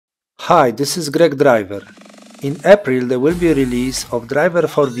Hi, this is Greg Driver. In April there will be a release of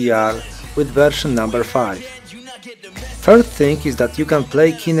Driver4VR with version number 5. First thing is that you can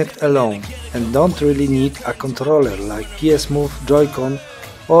play Kinect alone and don't really need a controller like PS Move, Joy-Con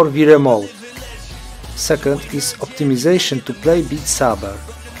or Wii Remote. Second is optimization to play Beat Saber,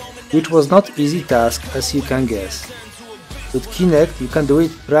 which was not easy task as you can guess. With Kinect you can do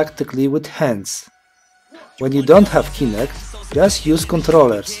it practically with hands. When you don't have Kinect, just use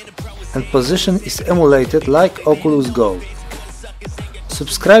controllers, and position is emulated like Oculus Go.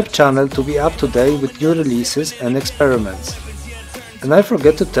 Subscribe channel to be up to date with new releases and experiments. And I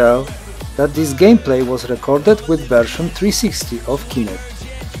forget to tell that this gameplay was recorded with version 360 of Kinect.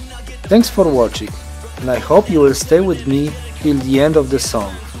 Thanks for watching, and I hope you will stay with me till the end of the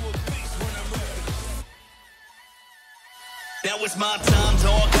song. That was my